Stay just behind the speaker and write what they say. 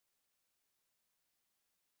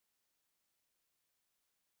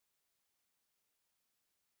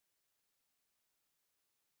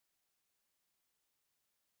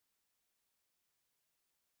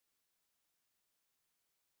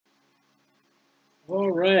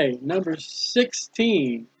All right, number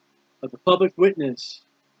 16 of the public witness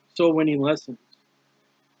soul winning lessons.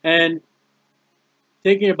 And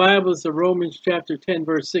taking your Bibles to Romans chapter 10,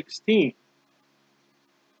 verse 16.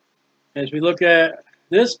 As we look at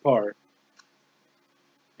this part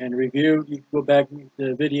and review, you can go back to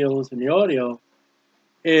the videos and the audio,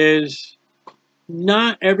 is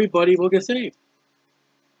not everybody will get saved.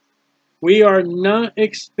 We are not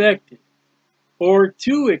expected or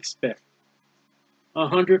to expect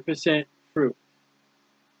 100% fruit.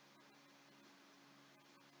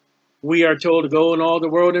 We are told to go in all the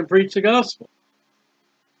world and preach the gospel.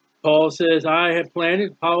 Paul says, I have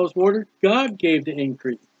planted, Apollos watered, God gave the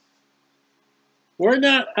increase. We're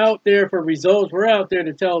not out there for results. We're out there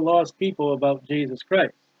to tell lost people about Jesus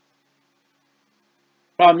Christ.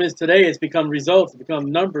 Problem is today it's become results, it's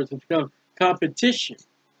become numbers, it's become competition.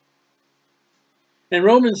 In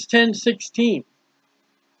Romans 10:16,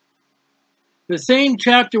 the same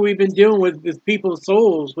chapter we've been dealing with people's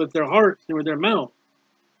souls, with their hearts and with their mouth.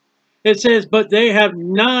 It says, but they have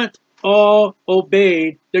not all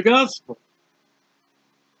obeyed the gospel.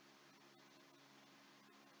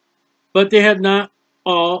 But they have not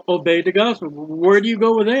all obeyed the gospel. Where do you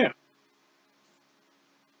go with that?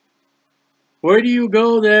 Where do you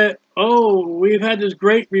go that, oh, we've had this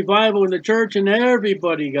great revival in the church and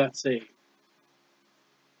everybody got saved?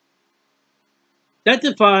 That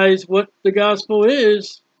defies what the gospel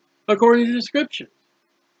is according to the scriptures.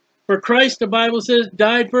 For Christ, the Bible says,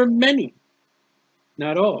 died for many,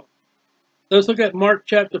 not all. Let's look at Mark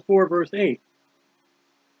chapter 4, verse 8.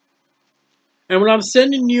 And when I'm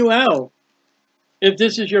sending you out, if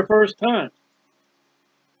this is your first time,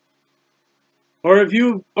 or if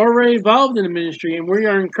you've already involved in the ministry and we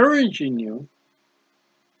are encouraging you,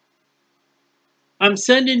 I'm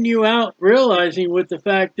sending you out realizing what the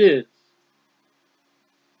fact is.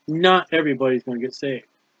 Not everybody's going to get saved.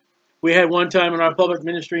 We had one time in our public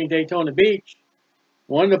ministry in Daytona Beach,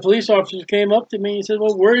 one of the police officers came up to me and said,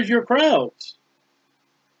 well, where's your crowds?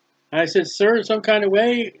 I said, sir, in some kind of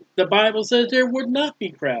way, the Bible says there would not be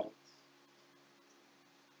crowds.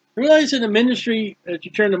 Realize in the ministry, as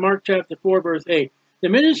you turn to Mark chapter 4, verse 8, the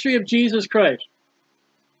ministry of Jesus Christ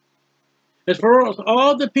is for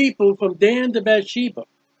all the people from Dan to Bathsheba,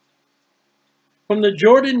 from the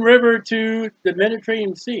Jordan River to the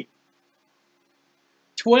Mediterranean Sea.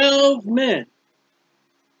 12 men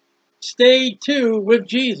stayed with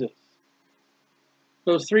Jesus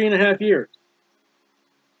those 3.5 years.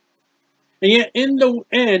 And yet in the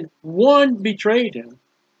end, one betrayed him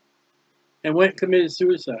and went and committed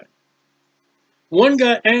suicide. One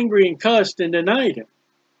got angry and cussed and denied him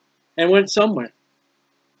and went somewhere.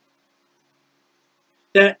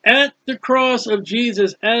 That at the cross of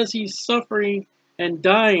Jesus, as he's suffering and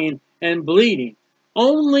dying and bleeding,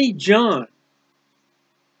 only John,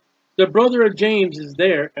 the brother of James, is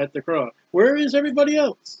there at the cross. Where is everybody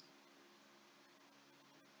else?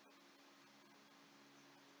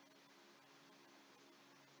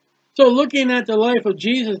 So looking at the life of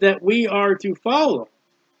Jesus that we are to follow,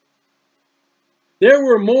 there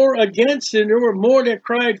were more against him, there were more that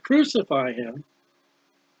cried, crucify him,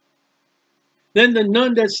 than the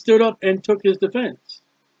none that stood up and took his defense.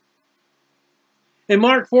 In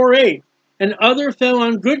Mark 4:8, and other fell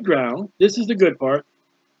on good ground, this is the good part,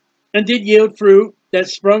 and did yield fruit that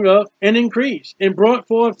sprung up and increased, and brought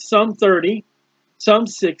forth some 30, some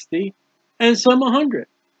 60, and some 100.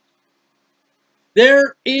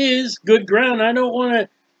 There is good ground. I don't want to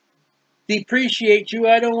depreciate you.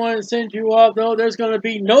 I don't want to send you off. No, there's going to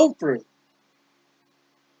be no fruit.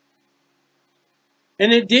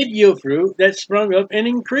 And it did yield fruit that sprung up and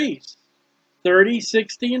increased. 30,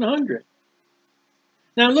 60, and 100.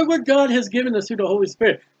 Now look what God has given us through the Holy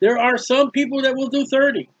Spirit. There are some people that will do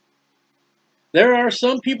 30. There are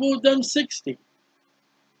some people who have done 60.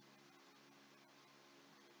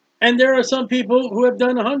 And there are some people who have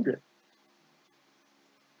done 100.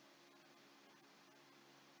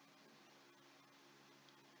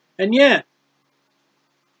 And yet,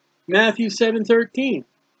 Matthew 7:13.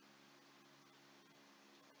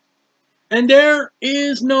 And there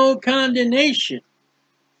is no condemnation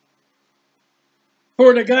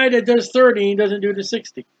for the guy that does 30 and doesn't do the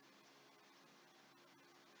 60.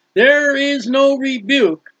 There is no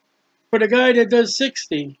rebuke for the guy that does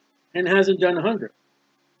 60 and hasn't done 100.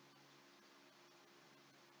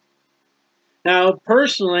 Now,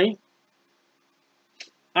 personally,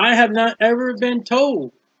 I have not ever been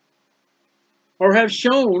told or have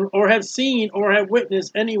shown or have seen or have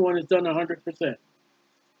witnessed anyone has done 100%.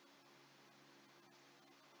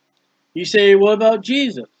 You say, what about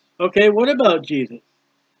Jesus? Okay, what about Jesus?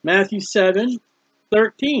 Matthew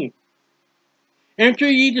 7:13. Enter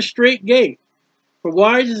ye the strait gate. For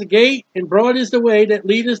wide is the gate, and broad is the way that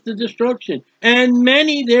leadeth to destruction. And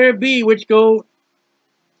many there be which go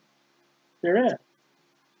thereat.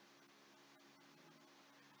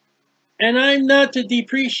 And I'm not to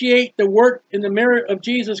depreciate the work and the merit of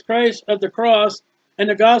Jesus Christ of the cross and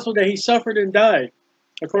the gospel that he suffered and died,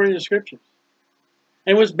 according to the scriptures,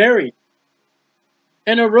 and was buried,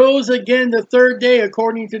 and arose again the third day,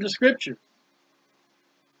 according to the scripture.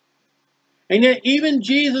 And yet even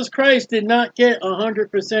Jesus Christ did not get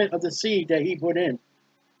 100% of the seed that he put in.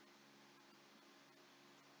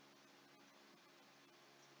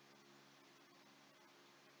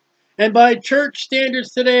 And by church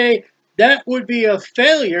standards today, that would be a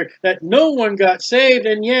failure, that no one got saved,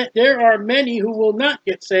 and yet there are many who will not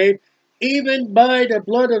get saved, even by the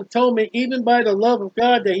blood of atonement, even by the love of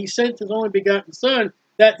God that he sent his only begotten Son,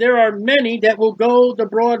 that there are many that will go the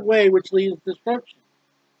broad way, which leads to destruction.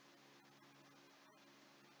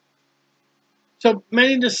 So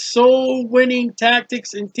many of the soul-winning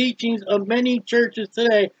tactics and teachings of many churches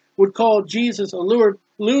today would call Jesus a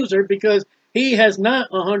loser because he has not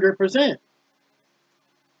 100%.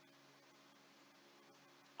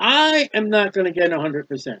 I am not going to get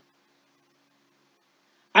 100%.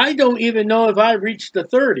 I don't even know if I reached the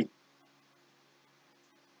 30.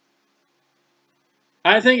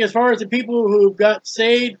 I think as far as the people who got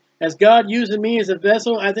saved, as God using me as a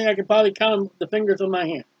vessel, I think I can probably count the fingers on my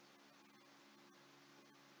hand.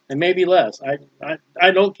 And maybe less.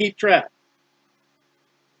 I don't keep track.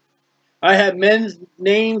 I have men's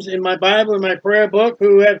names in my Bible, in my prayer book,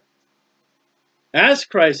 who have asked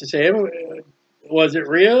Christ to save them. Was it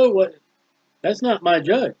real? What? That's not my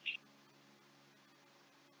judge.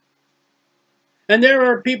 And there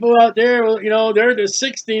are people out there, you know, they're the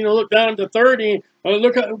 16 who look down to 30. Or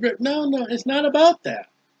look at, no, it's not about that.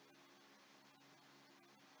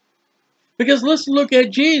 Because let's look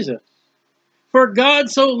at Jesus. For God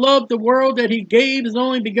so loved the world that he gave his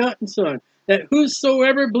only begotten Son, that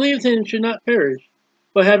whosoever believes in him should not perish,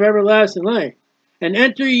 but have everlasting life. And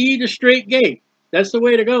enter ye the strait gate. That's the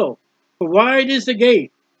way to go. For wide is the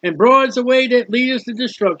gate, and broad is the way that leadeth to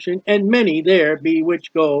destruction, and many there be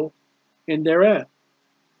which go in thereat.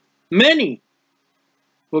 Many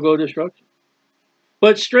will go to destruction.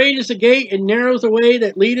 But strait is the gate, and narrow is the way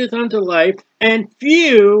that leadeth unto life, and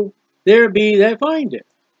few there be that find it.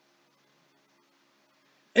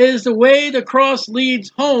 Is the way the cross leads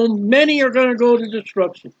home, many are going to go to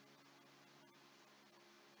destruction.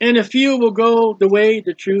 And a few will go the way,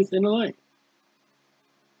 the truth, and the life.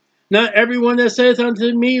 Not everyone that saith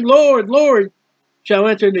unto me, Lord, Lord, shall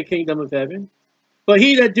enter the kingdom of heaven, but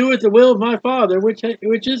he that doeth the will of my Father, which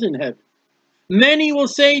is in heaven. Many will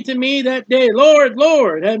say to me that day, Lord,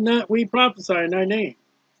 Lord, have not we prophesied in thy name?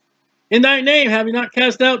 In thy name have we not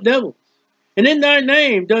cast out devils? And in thy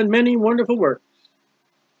name done many wonderful works?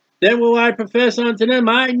 Then will I profess unto them,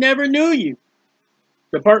 I never knew you.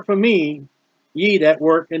 Depart from me, ye that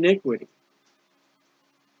work iniquity.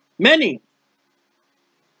 Many.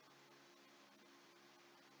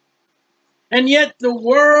 And yet the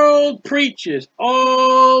world preaches,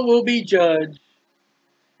 all will be judged.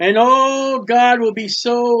 And all God will be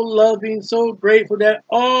so loving, so grateful that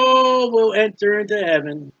all will enter into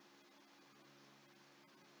heaven.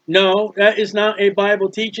 No, that is not a Bible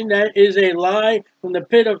teaching. That is a lie from the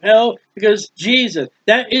pit of hell, because Jesus,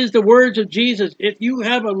 that is the words of Jesus. If you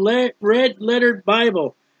have a red lettered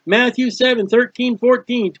Bible, Matthew 7, 13,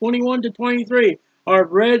 14, 21 to 23 are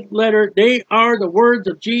red lettered. They are the words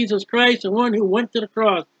of Jesus Christ, the one who went to the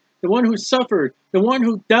cross, the one who suffered, the one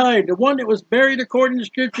who died, the one that was buried according to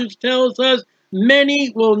scriptures tells us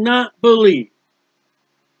many will not believe.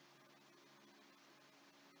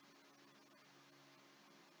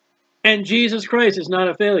 And Jesus Christ is not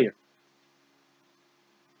a failure.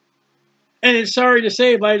 And it's sorry to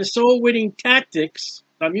say, by the soul-winning tactics,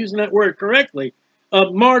 I'm using that word correctly,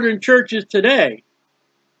 of modern churches today,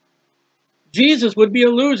 Jesus would be a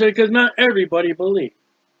loser because not everybody believes.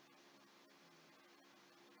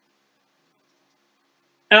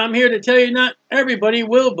 And I'm here to tell you, not everybody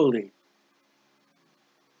will believe.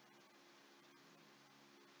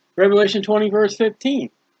 Revelation 20, verse 15.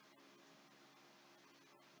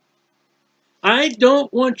 I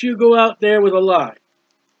don't want you to go out there with a lie.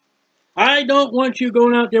 I don't want you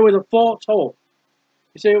going out there with a false hope.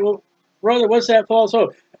 You say, well, brother, what's that false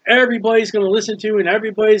hope? Everybody's going to listen to, and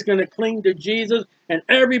everybody's going to cling to Jesus, and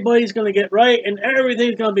everybody's going to get right, and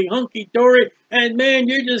everything's going to be hunky-dory, and man,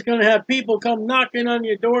 you're just going to have people come knocking on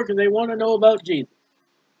your door because they want to know about Jesus.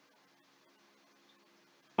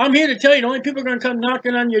 I'm here to tell you, the only people are going to come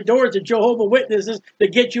knocking on your doors are Jehovah's Witnesses to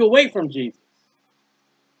get you away from Jesus.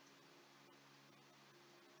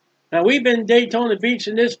 Now, we've been Daytona Beach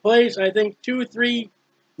in this place, I think, 2 or 3,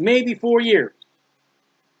 maybe 4 years.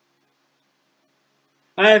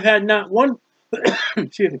 I have had not one,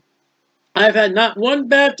 excuse me, I've had not one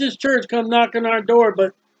Baptist church come knock on our door,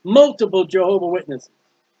 but multiple Jehovah's Witnesses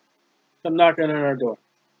come knocking on our door.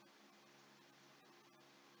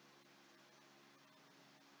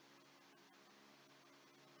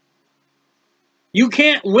 You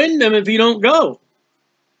can't win them if you don't go.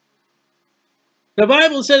 The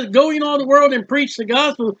Bible says, go in all the world and preach the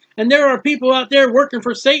gospel. And there are people out there working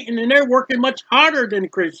for Satan, and they're working much harder than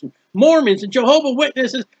Christians. Mormons and Jehovah's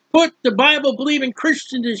Witnesses put the Bible-believing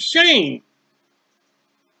Christians to shame.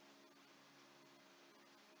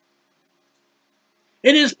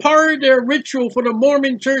 It is part of their ritual for the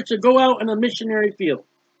Mormon church to go out in a missionary field.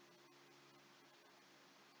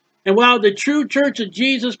 And while the true church of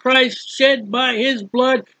Jesus Christ shed by his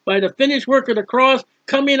blood, by the finished work of the cross,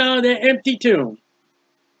 coming out of their empty tomb,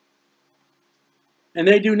 and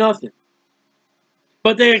they do nothing.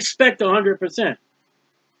 But they expect 100%.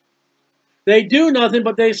 They do nothing,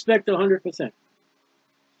 but they expect 100%.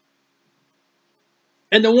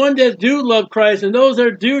 And the ones that do love Christ, and those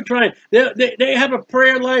that do try, they have a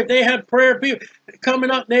prayer life. They have prayer people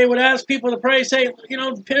coming up. They would ask people to pray, say, you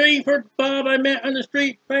know, pray for Bob I met on the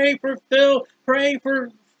street. Pray for Phil. Pray for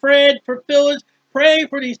Fred, for Phyllis. Pray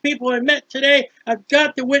for these people I met today. I've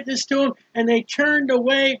got to witness to them. And they turned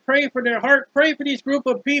away. Pray for their heart. Pray for these group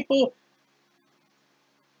of people.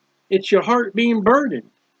 It's your heart being burdened.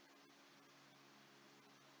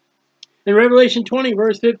 In Revelation 20,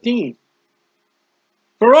 verse 15.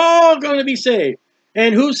 For all going to be saved,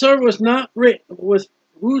 and whosoever was not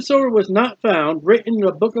found written in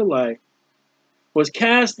the book of life was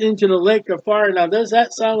cast into the lake of fire. Now, does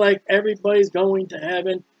that sound like everybody's going to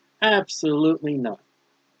heaven? Absolutely not.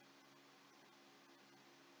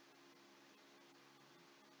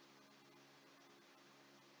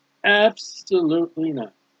 Absolutely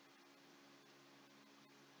not.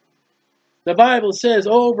 The Bible says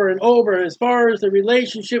over and over, as far as the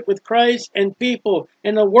relationship with Christ and people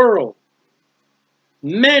in the world,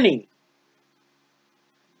 many.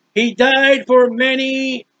 He died for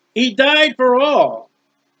many. He died for all.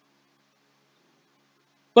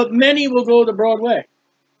 But many will go the broad way.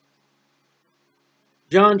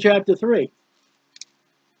 John chapter 3.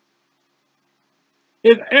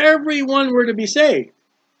 If everyone were to be saved,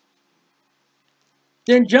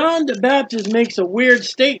 then John the Baptist makes a weird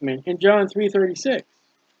statement in John 3:36.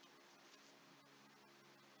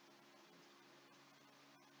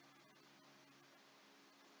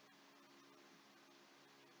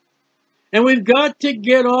 And we've got to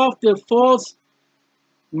get off the false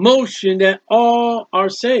motion that all are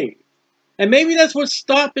saved. And maybe that's what's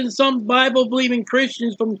stopping some Bible-believing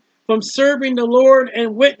Christians from serving the Lord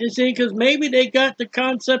and witnessing, because maybe they got the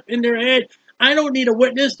concept in their head, I don't need a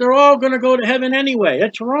witness, they're all going to go to heaven anyway.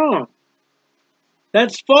 That's wrong.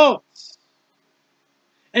 That's false.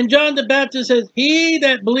 And John the Baptist says, he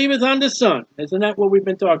that believeth on the Son, isn't that what we've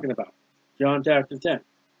been talking about? John chapter 10.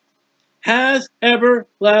 Has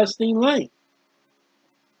everlasting life.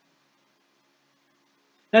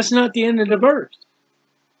 That's not the end of the verse.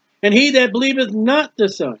 And he that believeth not the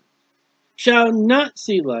Son shall not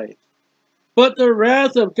see life, but the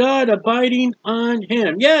wrath of God abiding on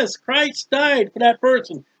him. Yes, Christ died for that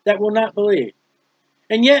person that will not believe.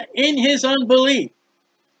 And yet, in his unbelief,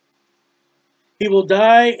 he will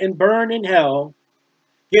die and burn in hell,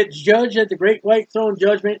 get judged at the great white throne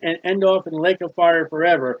judgment, and end off in the lake of fire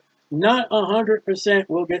forever. Not 100%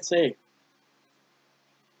 will get saved.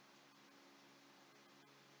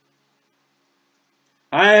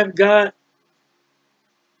 I have got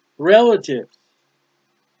relatives,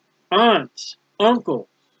 aunts, uncles,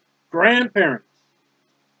 grandparents,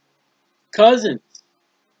 cousins.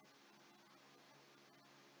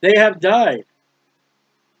 They have died.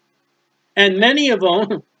 And many of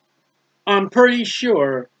them, I'm pretty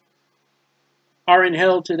sure, are in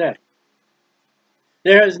hell today.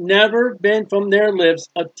 There has never been from their lips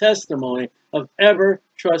a testimony of ever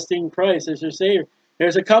trusting Christ as their Savior.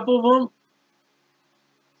 There's a couple of them,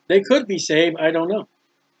 they could be saved, I don't know.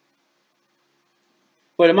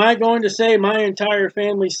 But am I going to say my entire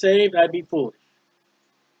family's saved? I'd be foolish.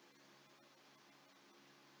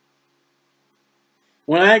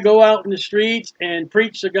 When I go out in the streets and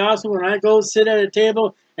preach the gospel, when I go sit at a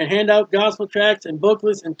table and hand out gospel tracts and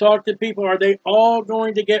booklets and talk to people, are they all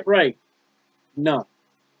going to get right? No.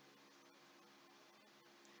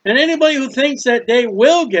 And anybody who thinks that they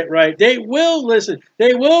will get right, they will listen,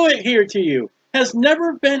 they will adhere to you, has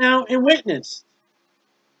never been out and witnessed.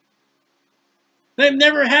 They've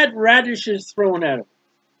never had radishes thrown at them.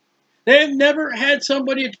 They've never had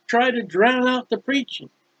somebody try to drown out the preaching.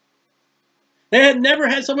 They have never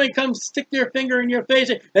had somebody come stick their finger in your face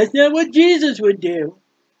and say, that's not what Jesus would do.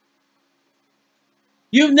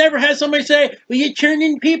 You've never had somebody say, well, you're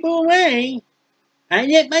turning people away. I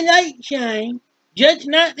let my light shine. Judge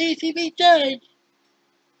not, lest ye be judged.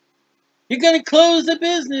 You're going to close the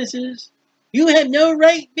businesses. You have no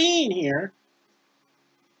right being here.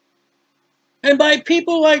 And by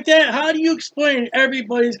people like that, how do you explain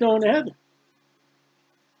everybody's going to heaven?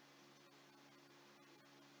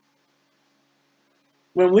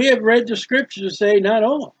 When we have read the scriptures say not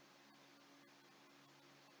all.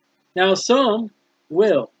 Now some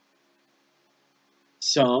will.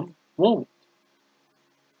 Some won't.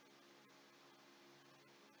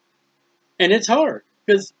 And it's hard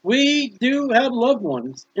because we do have loved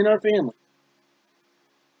ones in our family.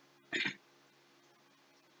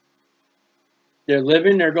 They're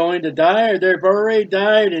living, they're going to die, or they've already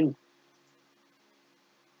died. And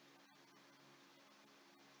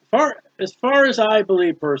as far as I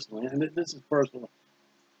believe personally, and this is personal,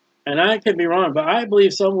 and I could be wrong, but I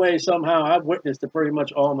believe some way, somehow, I've witnessed to pretty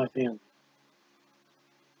much all my family.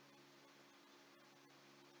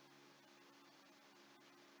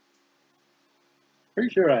 Pretty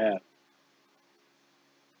sure I have.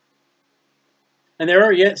 And there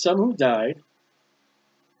are yet some who died,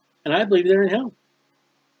 and I believe they're in hell.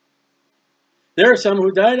 There are some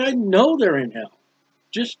who died, I know they're in hell,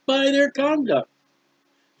 just by their conduct,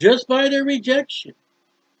 just by their rejection.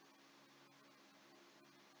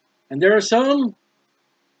 And there are some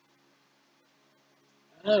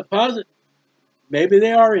positive, maybe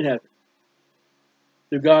they are in heaven.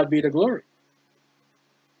 To God be the glory.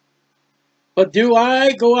 But do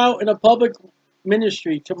I go out in a public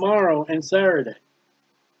ministry tomorrow and Saturday?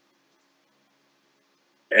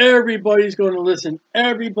 Everybody's going to listen.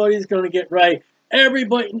 Everybody's going to get right.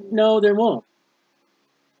 Everybody, no, they won't.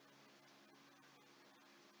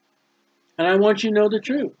 And I want you to know the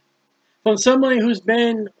truth. From somebody who's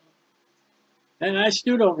been, and I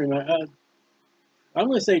still don't remember, I'm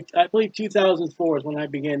going to say, I believe 2004 is when I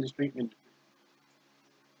began the street ministry.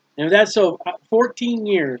 And that's so 14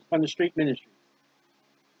 years on the street ministry.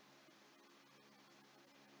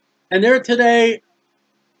 And there today,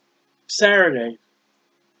 Saturday,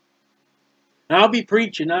 and I'll be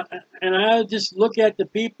preaching, and I'll just look at the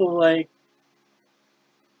people like,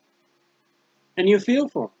 and you feel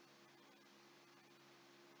for them.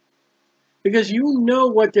 Because you know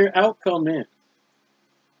what their outcome is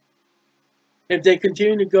if they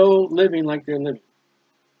continue to go living like they're living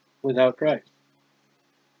without Christ.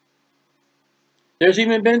 There's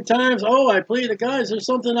even been times, oh, I plead to God, there's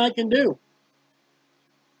something I can do.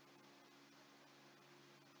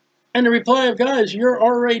 And the reply of God is, you're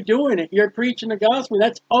already doing it. You're preaching the gospel.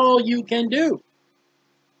 That's all you can do.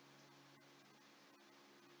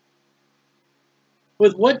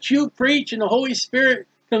 With what you preach and the Holy Spirit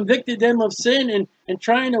convicted them of sin and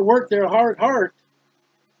trying to work their hard heart.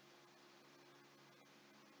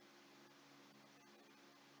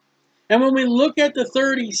 And when we look at the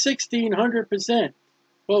 30, 60, 100%,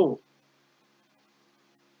 oh,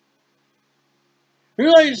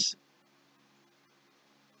 realize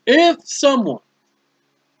if someone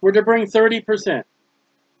were to bring 30%,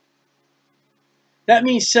 that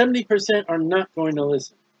means 70% are not going to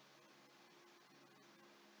listen.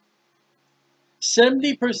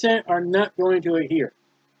 70% are not going to adhere.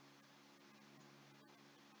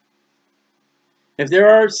 If there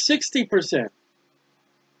are 60%,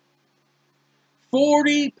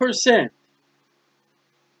 40%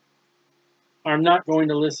 are not going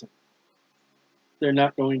to listen. They're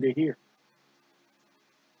not going to hear.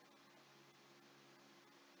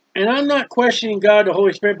 And I'm not questioning God, the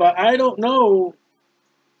Holy Spirit, but I don't know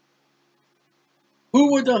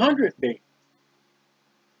who would the 100 be.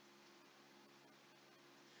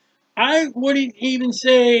 I wouldn't even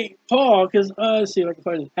say Paul, because let's see if I can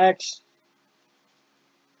find it. Acts.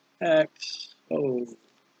 Oh,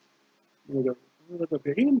 let me look up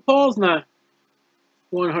here. Even Paul's not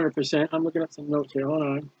 100%. I'm looking at some notes here. Hold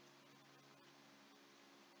on.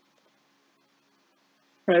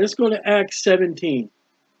 All right, let's go to Acts 17,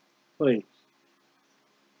 please.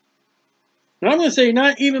 And I'm going to say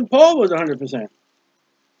not even Paul was 100%.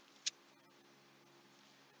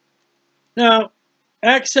 Now,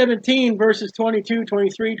 Acts 17, verses 22,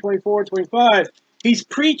 23, 24, 25, he's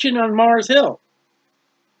preaching on Mars Hill.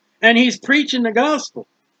 And he's preaching the gospel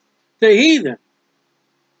to heathen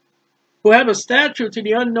who have a statue to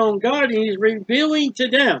the unknown God, and he's revealing to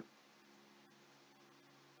them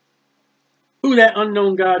who that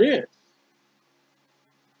unknown God is.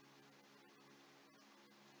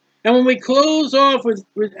 And when we close off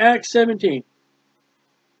with Acts 17,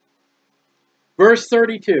 verse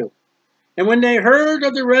 32, and when they heard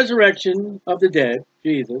of the resurrection of the dead,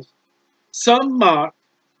 Jesus, some mocked,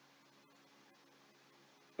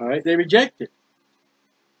 all right, they rejected.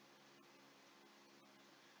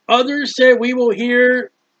 Others said, we will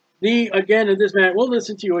hear thee again of this man. We'll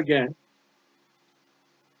listen to you again.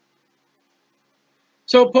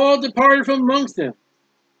 So Paul departed from amongst them.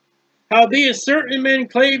 Howbeit certain men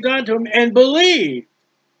clave unto him and believed.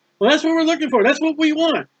 Well, that's what we're looking for. That's what we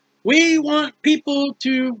want. We want people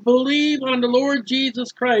to believe on the Lord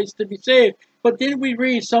Jesus Christ to be saved. But then we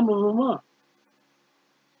read some of them up.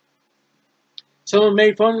 Some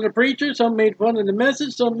made fun of the preacher. Some made fun of the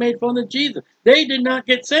message. Some made fun of Jesus. They did not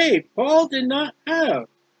get saved. Paul did not have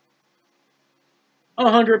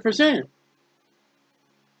 100%.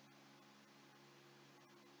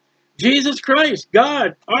 Jesus Christ,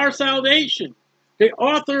 God, our salvation, the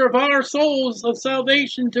author of our souls of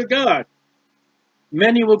salvation to God.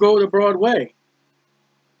 Many will go the broad way.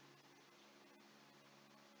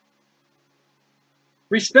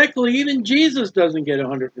 Respectfully, even Jesus doesn't get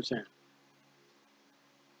 100%.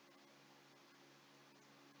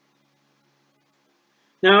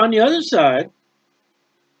 Now, on the other side,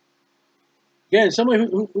 again,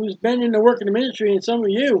 someone who's been in the work in the ministry, and some of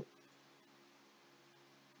you,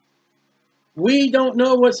 we don't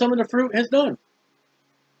know what some of the fruit has done.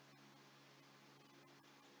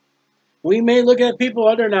 We may look at people,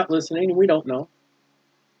 oh, they're not listening, and we don't know.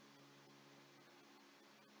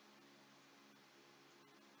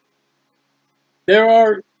 There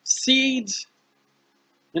are seeds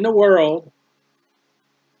in the world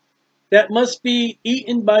that must be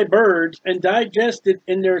eaten by birds and digested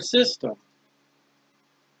in their system.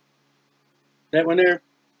 That when they're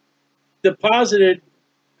deposited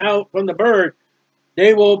out from the bird,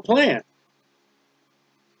 they will plant.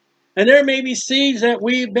 And there may be seeds that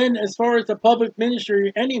we've been, as far as the public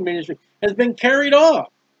ministry, any ministry, has been carried off.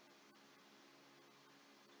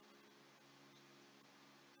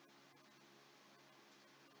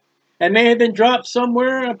 And may have been dropped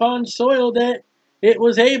somewhere upon soil that it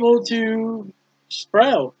was able to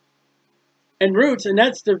sprout and roots. And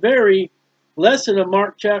that's the very lesson of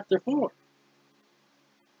Mark chapter 4.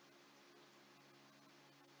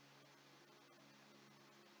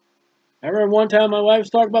 I remember one time my wife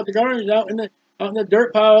was talking about the garbage out in the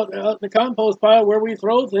dirt pile, out in the compost pile where we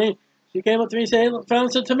throw things. She came up to me and said, hey, look,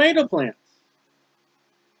 found some tomato plants.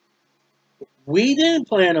 We didn't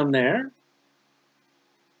plant them there.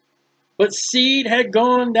 But seed had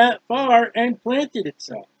gone that far and planted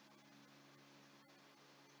itself.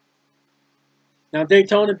 Now,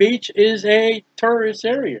 Daytona Beach is a tourist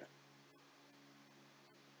area.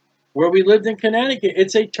 Where we lived in Connecticut,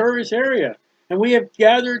 it's a tourist area. And we have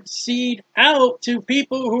gathered seed out to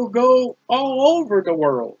people who go all over the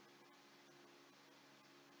world.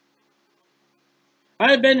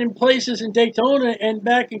 I've been in places in Daytona and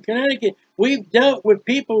back in Connecticut. We've dealt with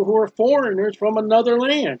people who are foreigners from another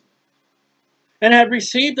land and have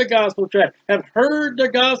received the gospel tract, have heard the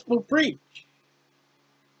gospel preached.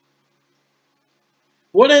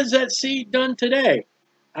 What has that seed done today?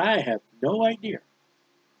 I have no idea.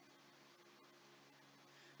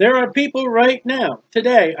 There are people right now,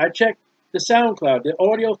 today, I checked the SoundCloud, the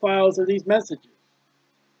audio files of these messages.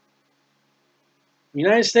 The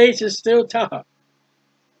United States is still top.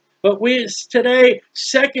 But today,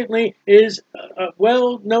 secondly, is a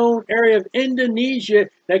well-known area of Indonesia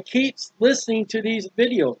that keeps listening to these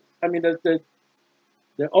videos. I mean, the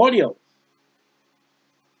audio.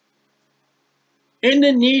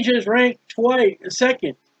 Indonesia is ranked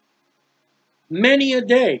second, many a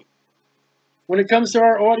day, when it comes to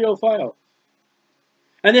our audio files.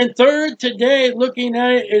 And then third today, looking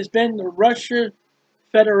at it, has been the Russian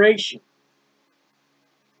Federation.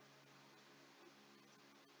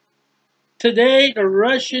 Today, the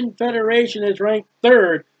Russian Federation is ranked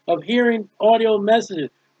third of hearing audio messages.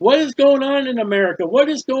 What is going on in America? What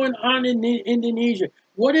is going on in Indonesia?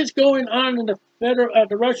 What is going on in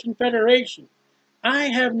the Russian Federation? I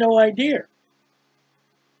have no idea.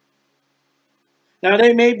 Now,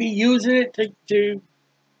 they may be using it to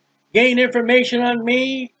gain information on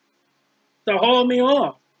me, to haul me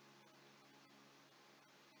off.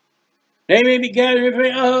 They may be gathering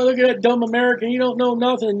information. Oh, look at that dumb American. You don't know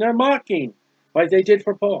nothing. They're mocking, like they did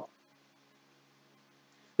for Paul.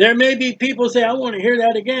 There may be people say, I want to hear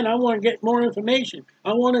that again. I want to get more information.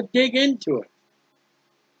 I want to dig into it.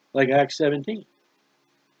 Like Acts 17.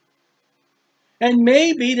 And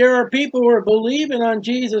maybe there are people who are believing on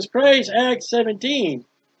Jesus Christ, Acts 17.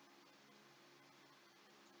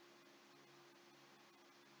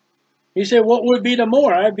 He said, what would be the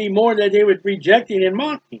more? I'd be more that they would reject me and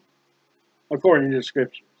mock me, according to the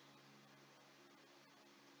scriptures.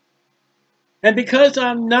 And because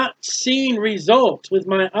I'm not seeing results with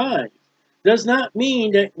my eyes, does not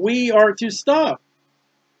mean that we are to stop.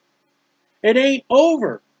 It ain't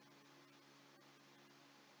over.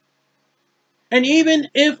 And even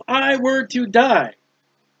if I were to die,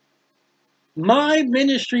 my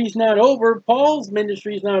ministry is not over. Paul's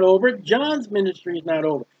ministry is not over. John's ministry is not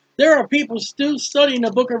over. There are people still studying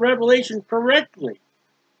the book of Revelation correctly.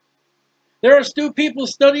 There are still people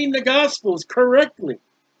studying the Gospels correctly.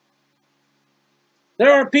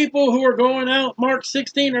 There are people who are going out, Mark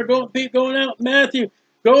 16, or going out, Matthew,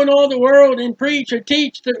 going all the world and preach or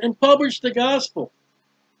teach and publish the Gospel.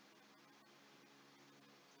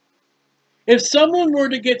 If someone were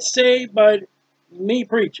to get saved by me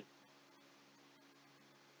preaching,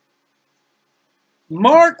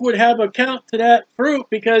 Mark would have account to that fruit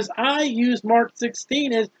because I use Mark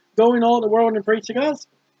 16 as going all the world and preach the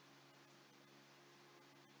Gospel.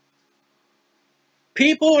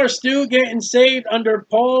 People are still getting saved under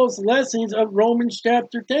Paul's lessons of Romans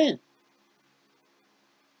chapter 10.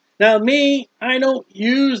 Now me, I don't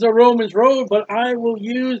use the Romans road, but I will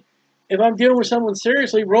use, if I'm dealing with someone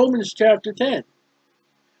seriously, Romans chapter 10.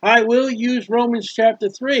 I will use Romans chapter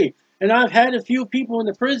 3. And I've had a few people in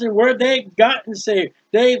the prison where they've gotten saved.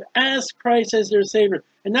 They've asked Christ as their Savior.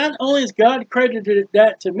 And not only has God credited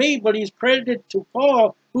that to me, but he's credited to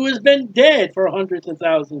Paul, who has been dead for hundreds and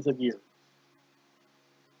thousands of years.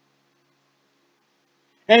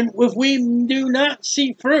 And if we do not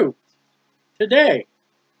see fruit today,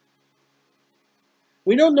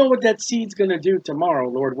 we don't know what that seed's going to do tomorrow,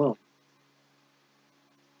 Lord willing.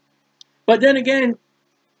 But then again,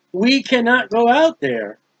 we cannot go out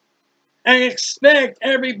there and expect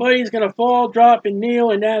everybody's going to fall, drop, and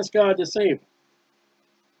kneel and ask God to save them.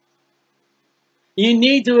 You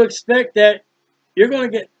need to expect that you're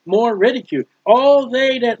going to get more ridicule. All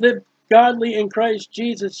they that live godly in Christ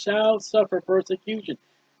Jesus shall suffer persecution.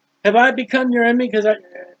 Have I become your enemy because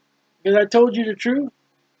I told you the truth?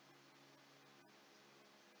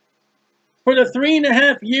 For the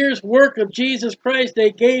 3.5 years work of Jesus Christ,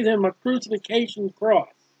 they gave him a crucifixion cross.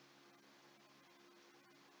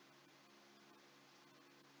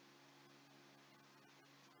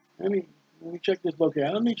 Let me check this book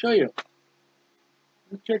out. Let me show you.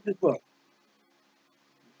 Let me check this book.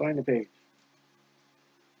 Find the page.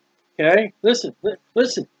 Okay? Listen.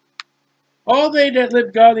 All they that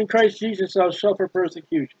live godly in Christ Jesus shall suffer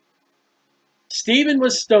persecution. Stephen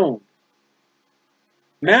was stoned.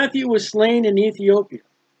 Matthew was slain in Ethiopia.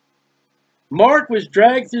 Mark was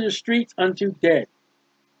dragged through the streets unto death.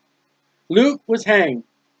 Luke was hanged.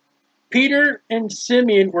 Peter and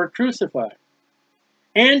Simeon were crucified.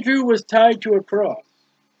 Andrew was tied to a cross.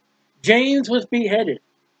 James was beheaded.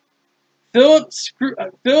 Philip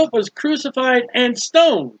was crucified and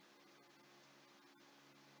stoned.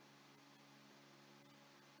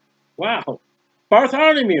 Wow.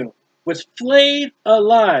 Bartholomew was flayed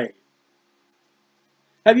alive.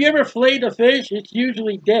 Have you ever flayed a fish? It's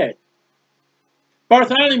usually dead.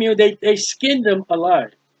 Bartholomew, they skinned him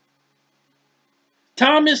alive.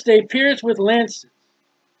 Thomas, they pierced with lances.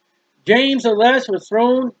 James the Less was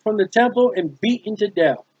thrown from the temple and beaten to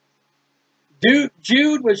death.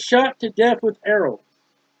 Jude was shot to death with arrows.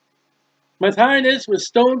 Matthias was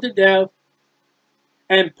stoned to death,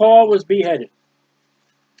 and Paul was beheaded.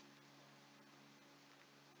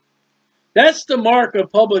 That's the mark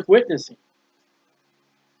of public witnessing.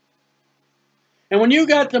 And when you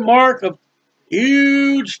got the mark of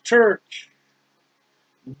huge church,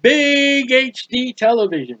 big HD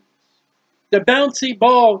television, the bouncy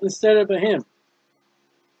ball instead of a hymn,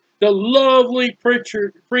 the lovely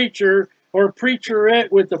preacher or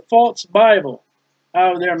preacherette with the false Bible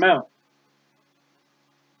out of their mouth,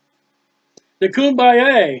 the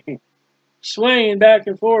kumbaya swaying back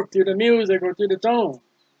and forth to the music or to the tone,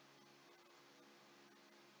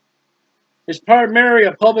 is primarily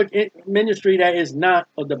a public ministry that is not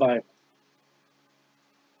of the Bible.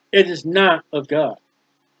 It is not of God.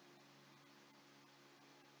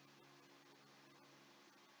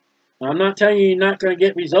 Now, I'm not telling you you're not going to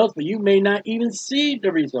get results, but you may not even see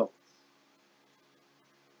the results.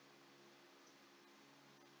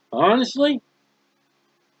 Honestly,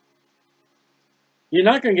 you're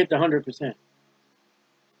not going to get the 100%.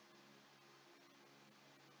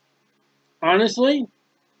 Honestly,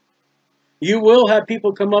 you will have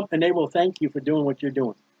people come up and they will thank you for doing what you're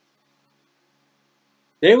doing.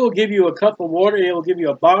 They will give you a cup of water. They will give you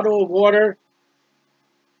a bottle of water.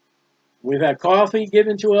 We've had coffee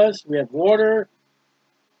given to us. We have water.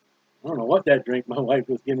 I don't know what that drink my wife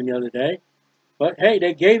was giving the other day. But hey,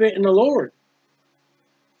 they gave it in the Lord.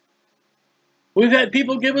 We've had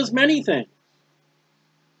people give us many things.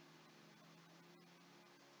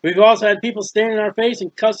 We've also had people stand in our face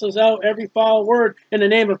and cuss us out every foul word in the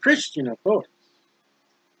name of Christian, of course.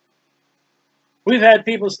 We've had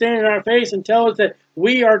people stand in our face and tell us that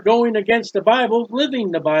we are going against the Bible,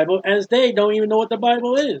 living the Bible, as they don't even know what the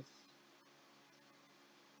Bible is.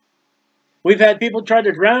 We've had people try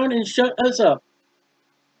to drown and shut us up.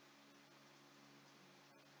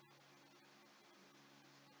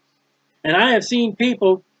 And I have seen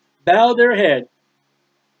people bow their head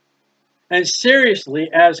and seriously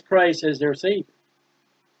ask Christ as their Savior.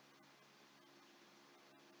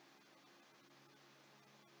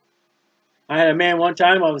 I had a man one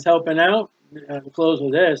time I was helping out, to close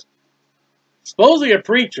with this, supposedly a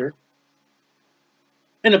preacher,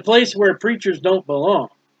 in a place where preachers don't belong.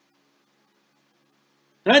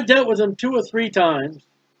 And I dealt with him 2 or 3 times.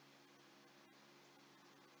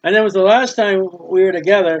 And it was the last time we were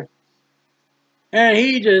together. And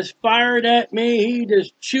he just fired at me. He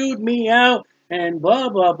just chewed me out and blah,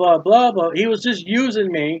 blah, blah, blah, blah. He was just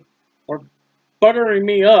using me or buttering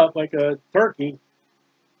me up like a turkey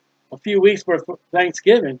a few weeks before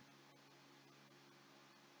Thanksgiving.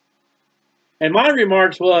 And my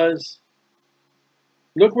remarks was,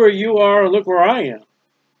 look where you are, look where I am.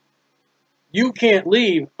 You can't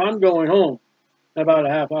leave. I'm going home in about a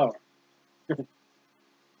half hour.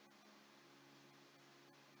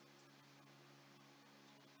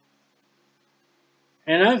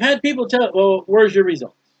 And I've had people tell, well, where's your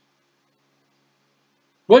results?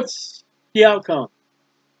 What's the outcome?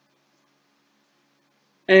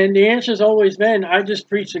 And the answer has always been, I just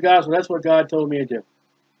preach the gospel. That's what God told me to do.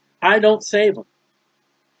 I don't save them.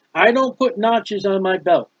 I don't put notches on my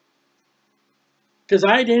belt. Because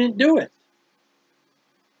I didn't do it.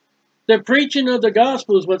 The preaching of the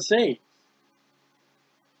gospel is what saves.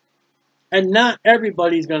 And not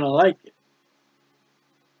everybody's going to like it.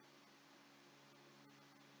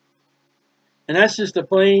 And that's just the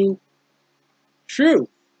plain truth.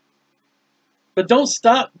 But don't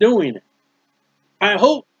stop doing it. I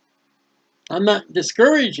hope I'm not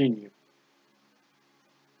discouraging you.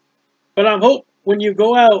 But I hope when you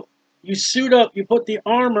go out, you suit up, you put the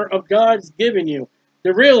armor of God's given you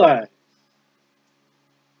to realize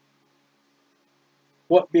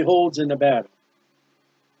what beholds in the battle.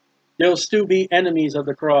 There'll still be enemies of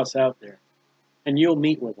the cross out there, and you'll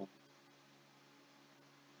meet with them.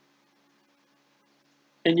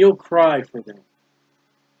 And you'll cry for them.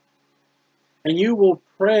 And you will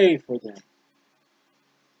pray for them.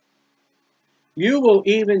 You will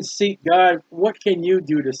even seek God, what can you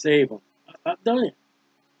do to save them? I've done it.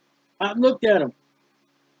 I've looked at them.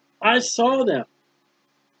 I saw them.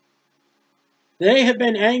 They have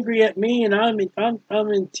been angry at me, and I'm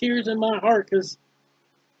in tears in my heart because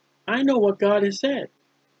I know what God has said.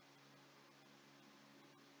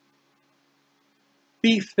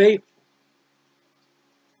 Be faithful.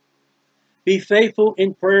 Be faithful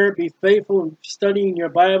in prayer. Be faithful in studying your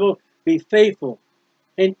Bible. Be faithful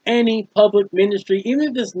in any public ministry, even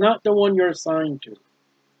if it's not the one you're assigned to.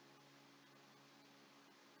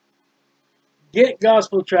 Get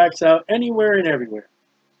gospel tracts out anywhere and everywhere.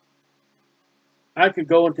 I could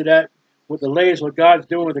go into that with the latest, what God's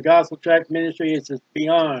doing with the gospel tract ministry. It's just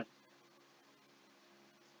beyond.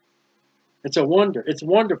 It's a wonder. It's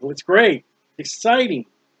wonderful. It's great. Exciting.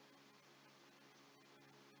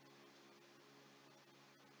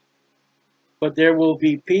 But there will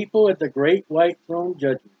be people at the great white throne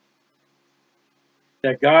judgment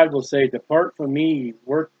that God will say, depart from me, you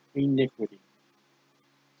work iniquity.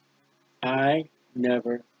 I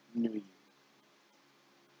never knew you.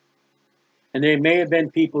 And they may have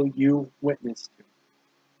been people you witnessed to.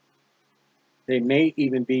 They may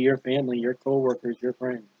even be your family, your co-workers, your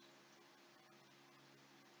friends.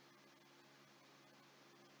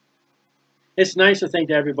 It's nice to think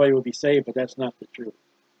that everybody will be saved, but that's not the truth.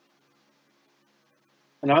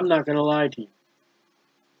 And I'm not going to lie to you.